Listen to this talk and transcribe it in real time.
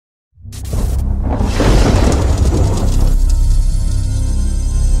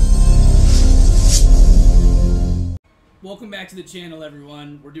back to the channel,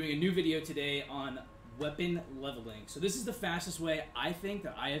 everyone. We're doing a new video today on weapon leveling. So this is the fastest way I think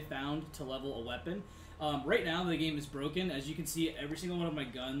that I have found to level a weapon. Right now the game is broken. As you can see, every single one of my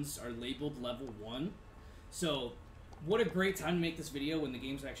guns are labeled level 1. So what a great time to make this video when the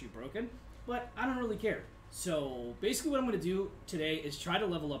game's actually broken, but I don't really care. So basically what I'm going to do today is try to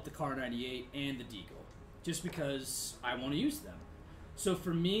level up the Kar 98 and the Deagle, just because I want to use them. So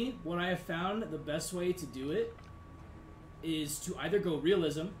for me, what I have found the best way to do it is to either go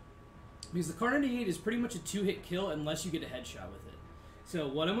realism, because the Kar 98 is pretty much a 2-hit kill unless you get a headshot with it. So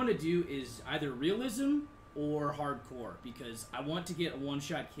what I'm going to do is either realism or hardcore, because I want to get a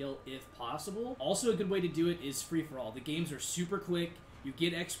one-shot kill if possible. Also a good way to do it is free-for-all. The games are super quick, you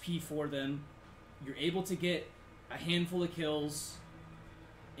get XP for them, you're able to get a handful of kills,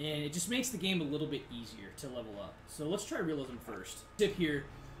 and it just makes the game a little bit easier to level up. So let's try realism first. Tip here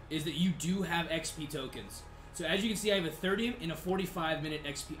is that you do have XP tokens. So as you can see, I have a 30 and a 45-minute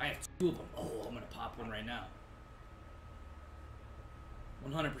XP. I have 2 of them. Oh, I'm going to pop one right now.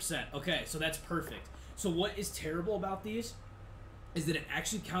 100%. Okay, so that's perfect. So what is terrible about these is that it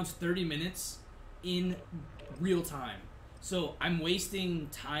actually counts 30 minutes in real time. So I'm wasting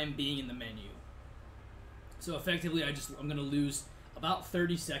time being in the menu. So effectively, I'm going to lose about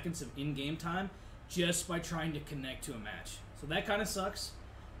 30 seconds of in-game time just by trying to connect to a match. So that kind of sucks,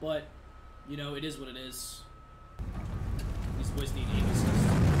 but, you know, it is what it is. These boys need aim assist.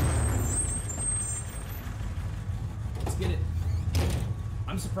 Let's get it.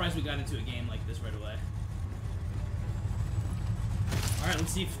 I'm surprised we got into a game like this right away. Alright,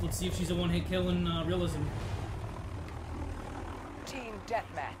 let's see if she's a one-hit kill in realism. Team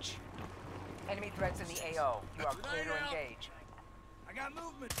deathmatch. Enemy threats in the AO. You are clear to engage. I got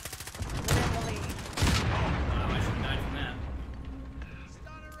movement. You're in the lead. Wow, I should have died from that.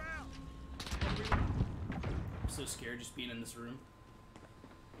 I'm so scared just being in this room.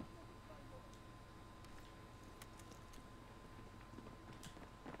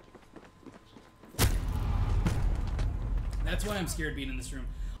 That's why I'm scared being in this room.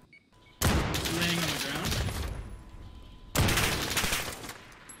 Laying on the ground.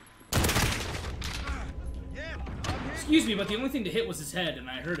 Excuse me, but the only thing to hit was his head, and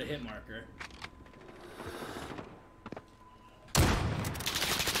I heard a hit marker.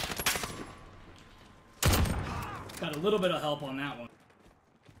 Got a little bit of help on that one.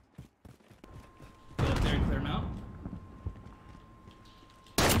 Get up there and clear him out.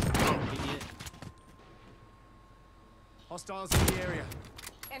 Idiot. Hostiles in the area.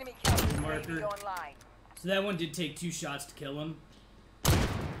 Enemy counter Marker. UAV online. So that one did take 2 shots to kill him.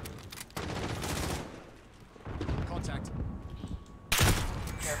 Contact.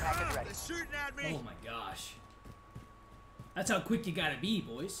 Care package ready. They're shooting at me. Oh my gosh. That's how quick you gotta be,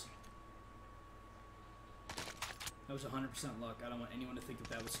 boys. That was 100% luck. I don't want anyone to think that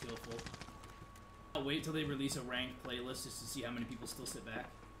that was skillful. I'll wait till they release a ranked playlist just to see how many people still sit back.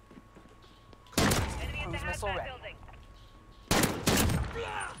 Cruise missile ready.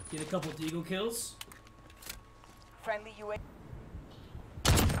 Get a couple Deagle kills. Friendly UAV.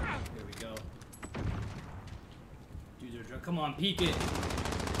 There we go. Dudes are drunk. Come on, peek it.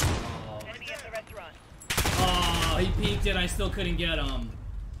 Oh. Enemy at the restaurant. Oh, he peeked it. I still couldn't get him.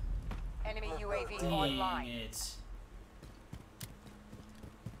 Enemy UAV Dang online. it.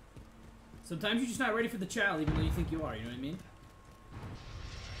 Sometimes you're just not ready for the chow, even though you think you are. You know what I mean?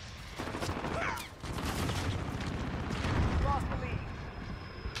 Lost the lead.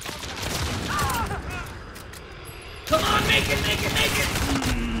 Come on, make it, make it, make it!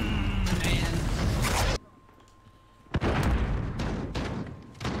 Man.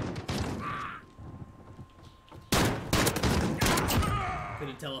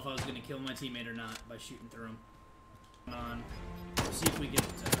 Couldn't tell if I was going to kill my teammate or not by shooting through him. On. See if we get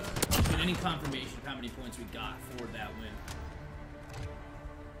any confirmation of how many points we got for that win.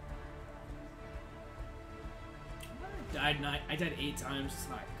 I died 8 times. It's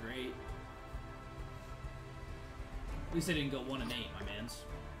not great. At least I didn't go 1 and 8, my mans.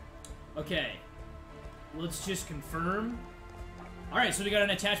 Okay. Let's just confirm. Alright, so we got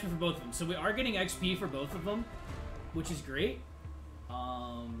an attachment for both of them. So we are getting XP for both of them, which is great.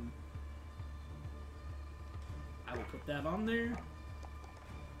 I will put that on there.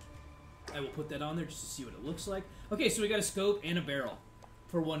 I will put that on there just to see what it looks like. Okay, so we got a scope and a barrel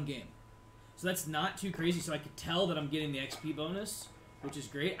for 1 game. So that's not too crazy, so I could tell that I'm getting the XP bonus, which is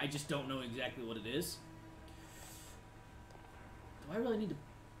great. I just don't know exactly what it is. Do I really need to...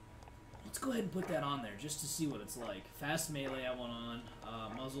 Let's go ahead and put that on there just to see what it's like. Fast melee I want on.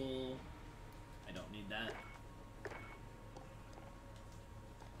 Muzzle... I don't need that.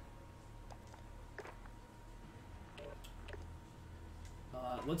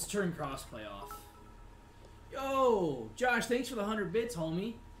 let's turn crossplay off. Yo, Josh, thanks for the 100 bits,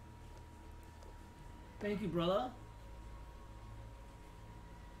 homie. Thank you, brother.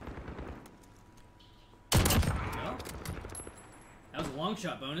 Well, that was a long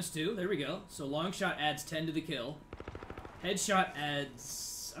shot bonus, too. There we go. So long shot adds 10 to the kill. Headshot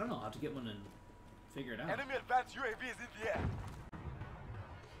adds... I don't know. I'll have to get one and figure it out. Enemy advanced UAV is in the air.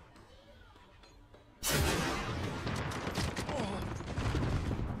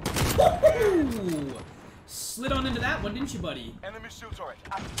 Woo! Slid on into that one, didn't you, buddy? Enemy shield turret.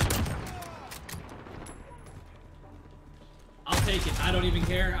 I'll take it. I don't even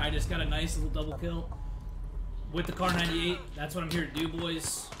care. I just got a nice little double kill with the Car 98. That's what I'm here to do,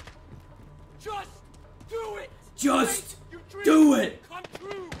 boys. Just do it. Just do it. Come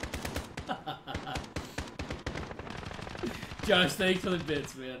true. Josh, thanks for the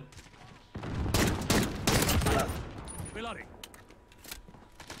bits, man. Reloading.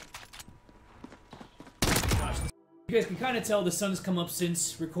 Gosh, you guys can kind of tell the sun's come up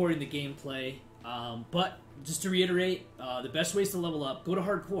since recording the gameplay. But just to reiterate, the best ways to level up: go to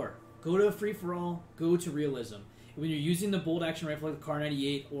hardcore, go to free-for-all, go to realism. When you're using the bolt action rifle like the Car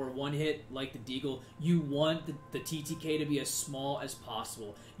 98 or one hit like the Deagle, you want the TTK to be as small as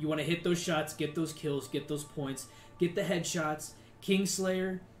possible. You want to hit those shots, get those kills, get those points, get the headshots,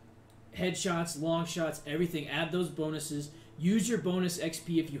 Kingslayer, headshots, long shots, everything. Add those bonuses. Use your bonus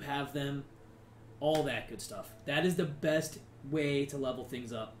XP if you have them. All that good stuff. That is the best way to level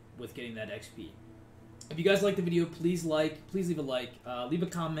things up with getting that XP. If you guys liked the video, please leave a like. Leave a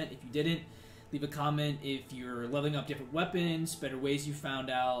comment if you didn't. Leave a comment if you're leveling up different weapons, better ways you found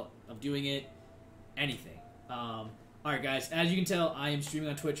out of doing it, anything. Alright guys, as you can tell, I am streaming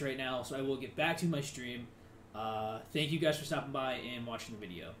on Twitch right now, so I will get back to my stream. Thank you guys for stopping by and watching the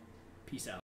video. Peace out.